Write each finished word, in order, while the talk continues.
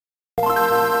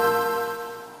Hi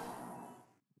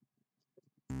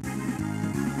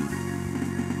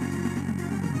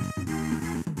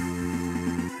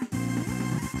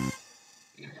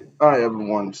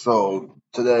everyone. So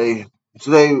today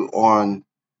on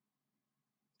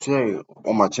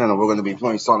my channel we're going to be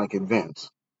playing Sonic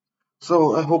Advance.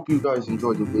 So I hope you guys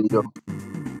enjoyed the video.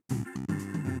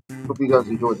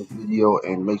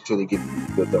 And make sure to give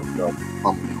the thumbs up,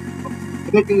 comment down below.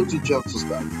 And if you're new to the channel,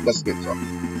 subscribe. Let's get started.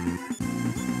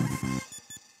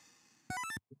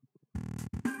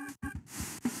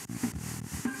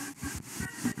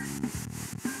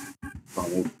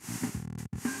 Sonic.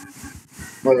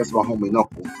 Where's my homie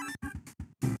Knuckles?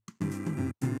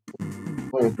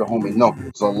 Where's the homie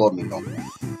Knuckles? I love me Knuckles.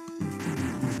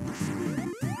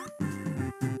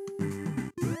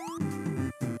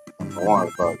 I don't know why,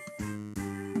 but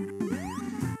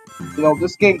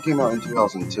this game came out in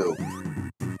 2002.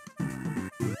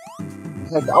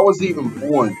 Heck, I was even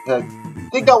born. Heck, I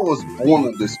think I was born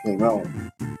when this came out.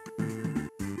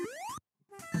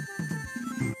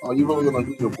 Are you really gonna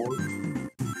use your voice?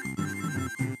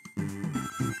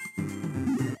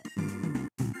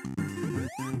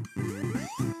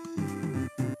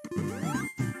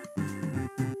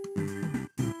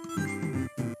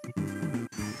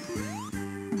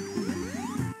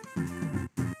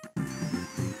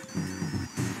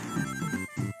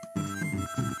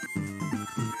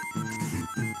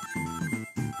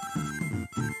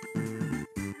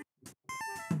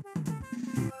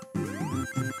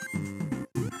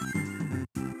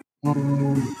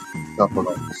 Couple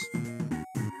of us.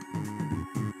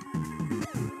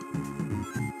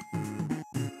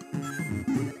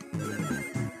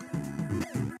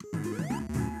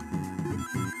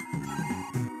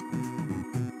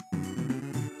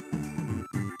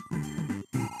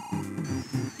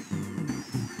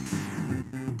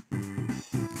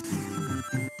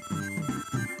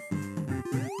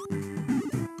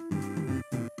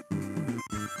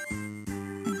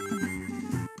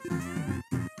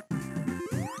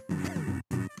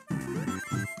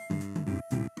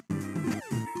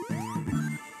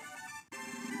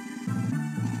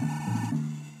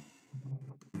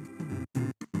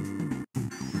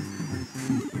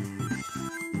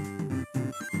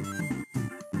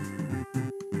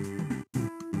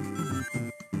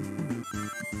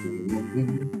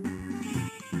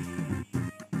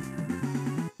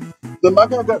 So my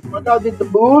guy did the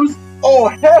moves. Oh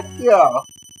heck yeah!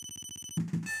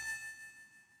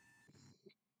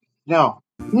 Now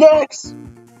next,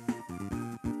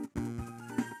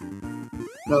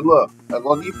 now look, a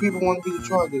lot of you people want me to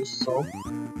try this, so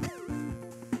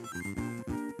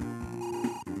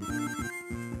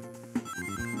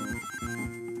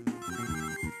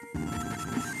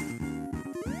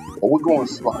are we going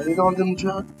sliding on them,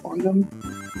 Jack? On them?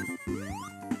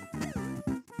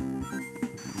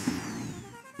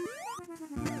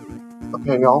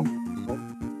 Okay, y'all. So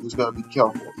just gotta be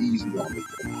careful, easy on me.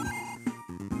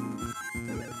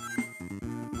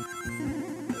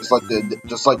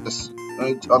 Just like this.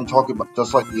 I'm talking about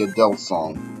just like the Adele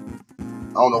song.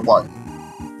 I don't know why.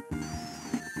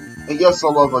 And yes, I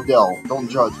love Adele. Don't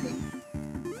judge me.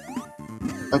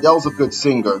 Adele's a good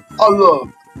singer.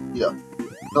 Yeah,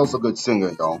 Adele's a good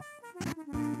singer, y'all.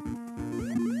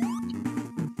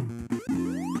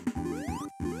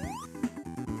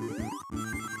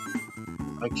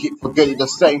 I keep forgetting the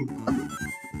same.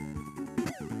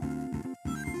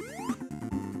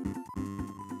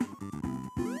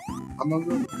 I'm a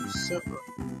little separate.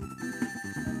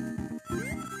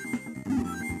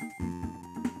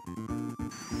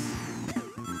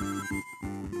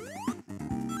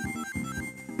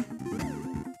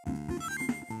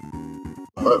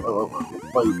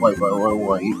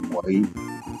 Wait.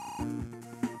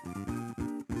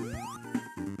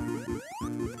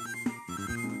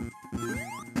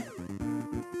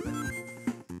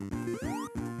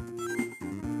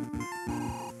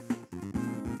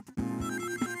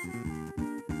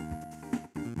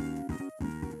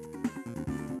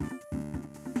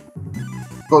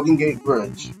 Golden Gate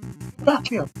Bridge. Get back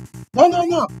here.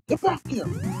 No. Get back here.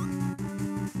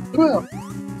 Come here.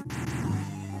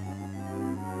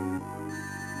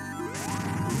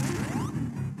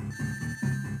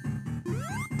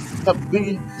 That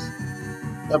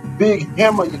big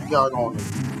hammer you got on it.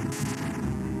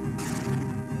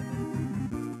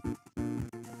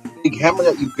 Big hammer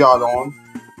that you got on.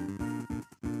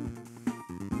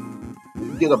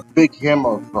 You get a big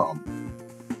hammer from.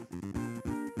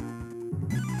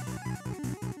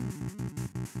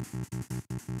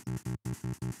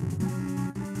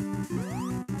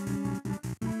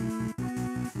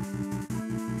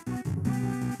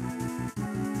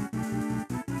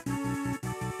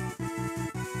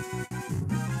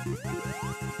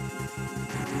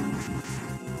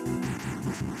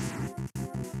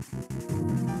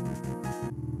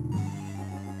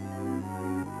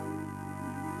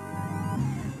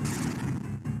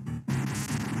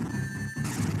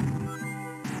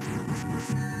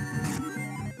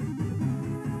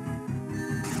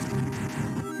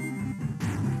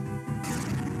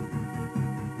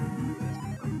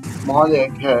 My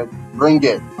egghead, bring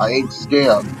it. I ain't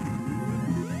scared.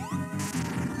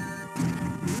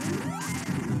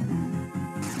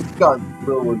 This guy's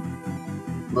really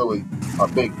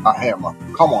a hammer.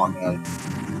 Come on, man.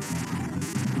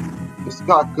 This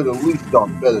guy could at least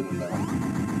done better than that.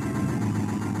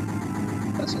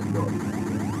 That's it, really.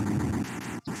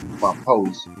 My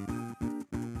pose.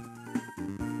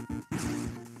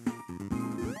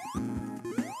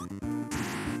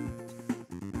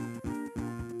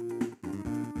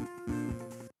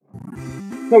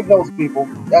 Take those people.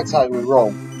 That's how we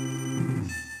roll.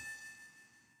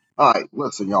 Alright,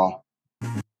 listen, y'all.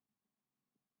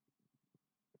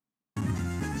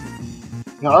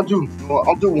 Now I'll do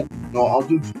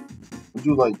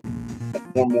like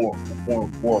one more wall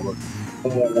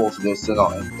for this, and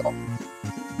I'll end it off.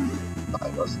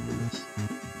 Alright, let's do this.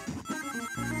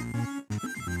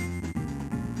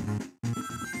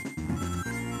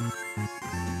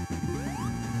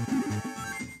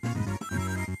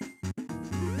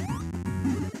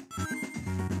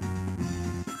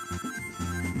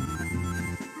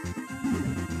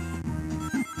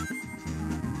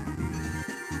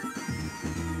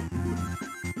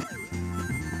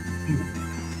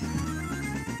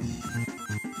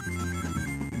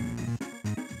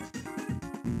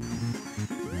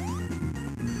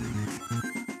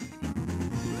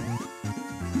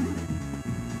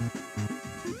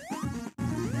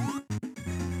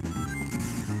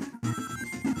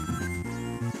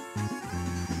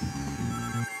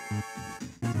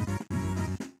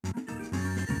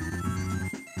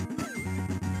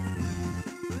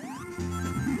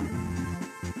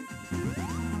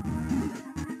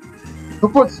 Who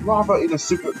puts lava in a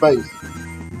secret base?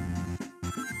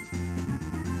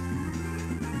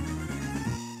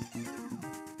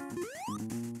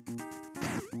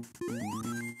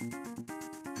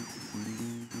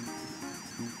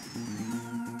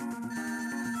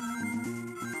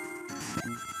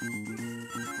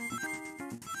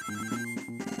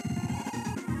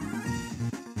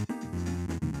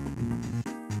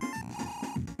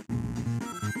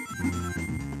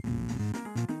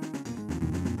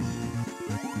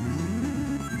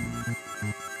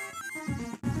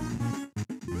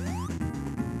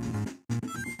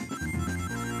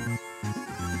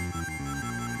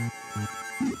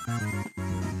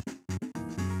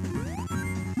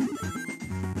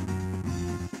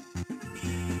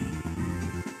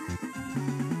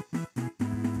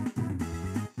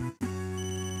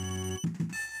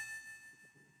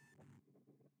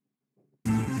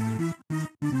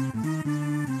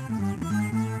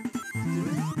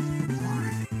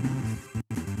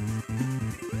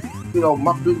 You know,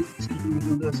 my biggest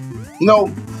do this. You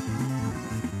know,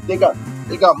 they got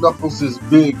Knuckles'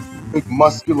 big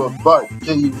muscular butt.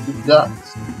 Can't even do that.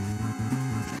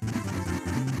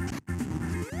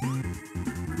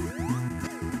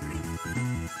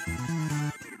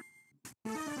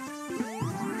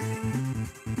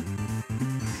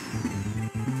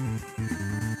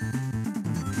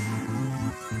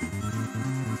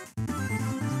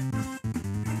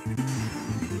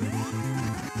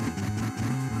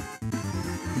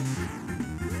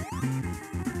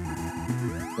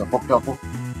 Careful.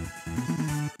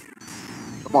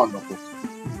 Come on, Knuckles.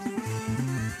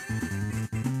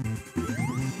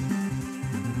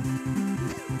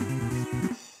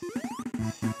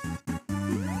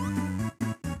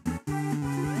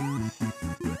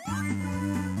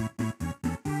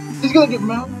 He's gonna get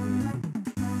mad.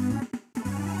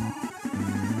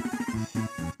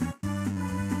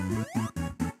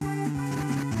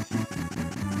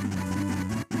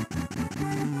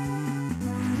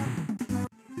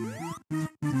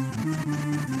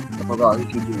 I forgot he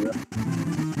can do that.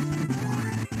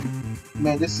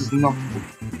 Man, this is not.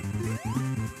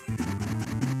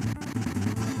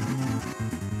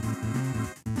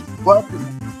 What?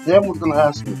 Dan was gonna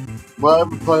ask me, will I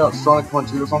ever play out Sonic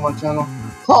Frontiers on my channel?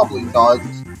 Probably not,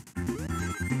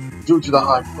 due to the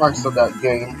high price of that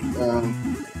game, and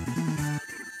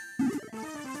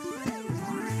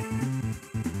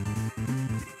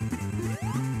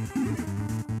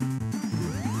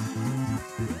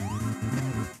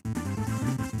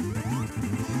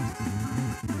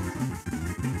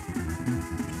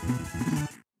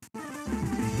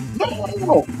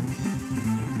no!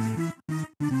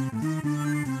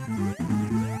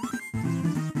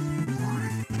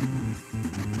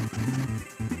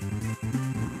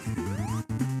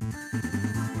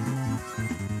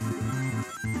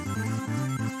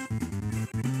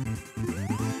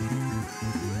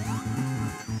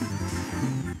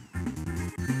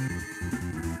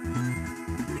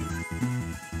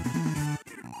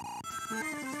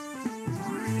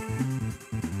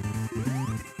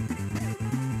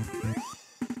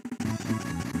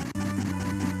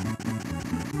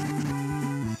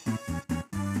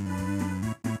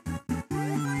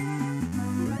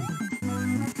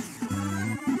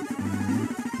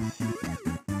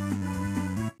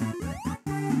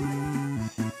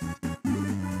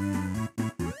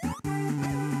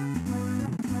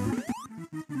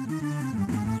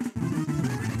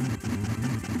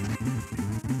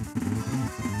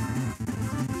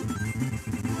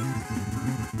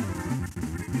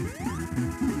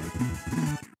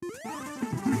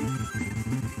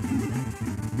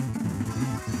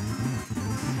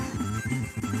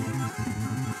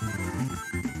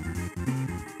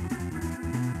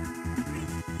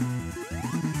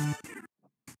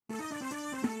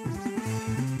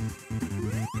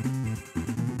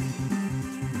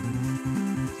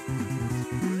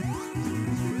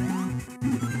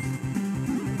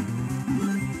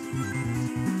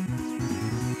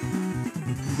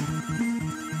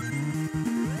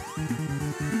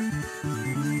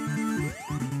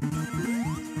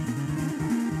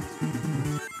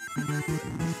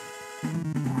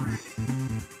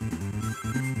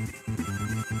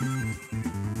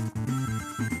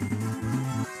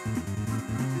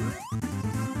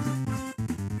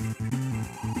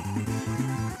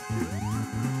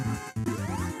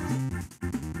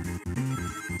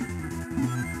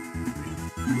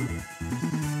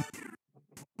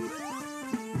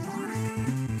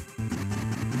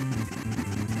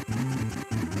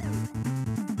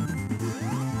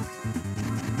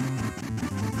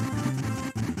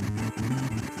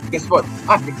 Guess what?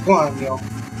 I can climb, yo.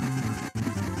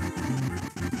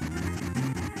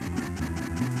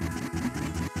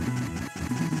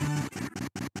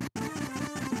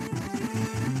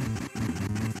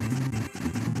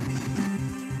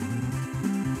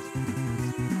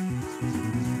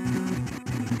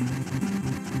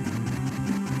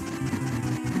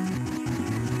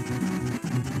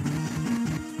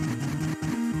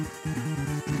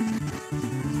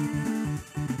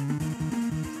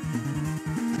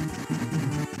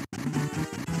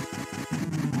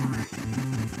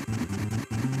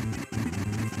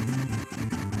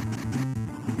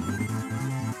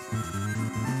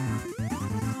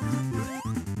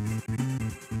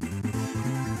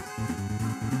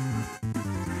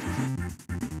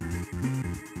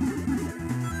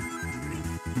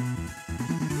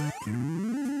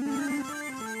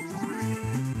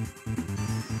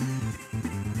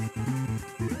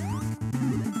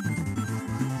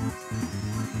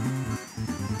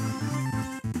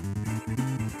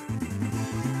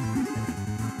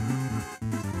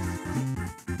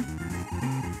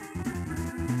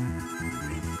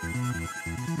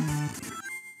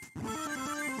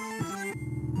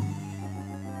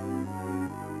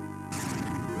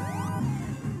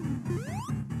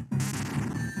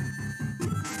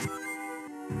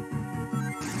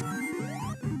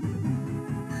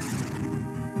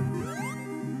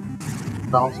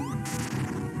 Bouncing.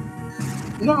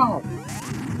 No!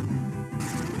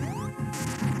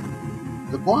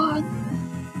 The what?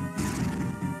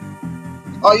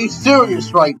 Are you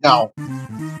serious right now?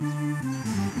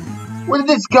 Where did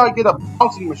this guy get a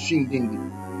bouncing machine thingy?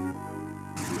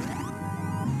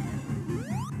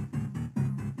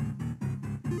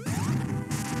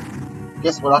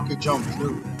 Guess what? I could jump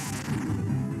too.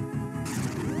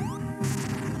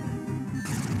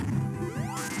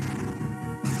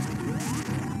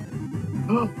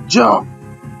 Jump!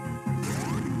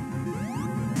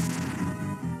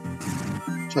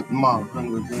 Check my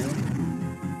finger there.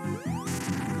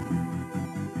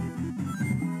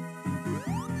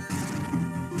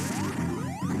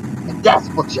 And that's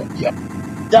what you get.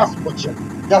 That's what you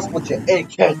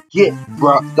can't get,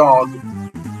 bruh, dog. You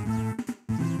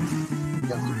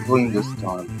have to clean this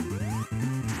time.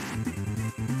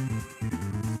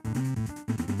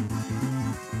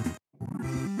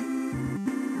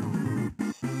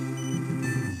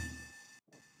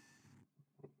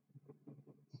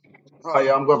 Alright,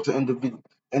 I'm going to end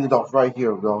it off right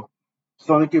here, bro.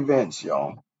 Sonic Events,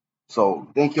 y'all. So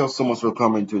thank y'all so much for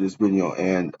coming to this video,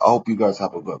 and I hope you guys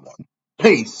have a good one.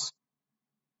 Peace.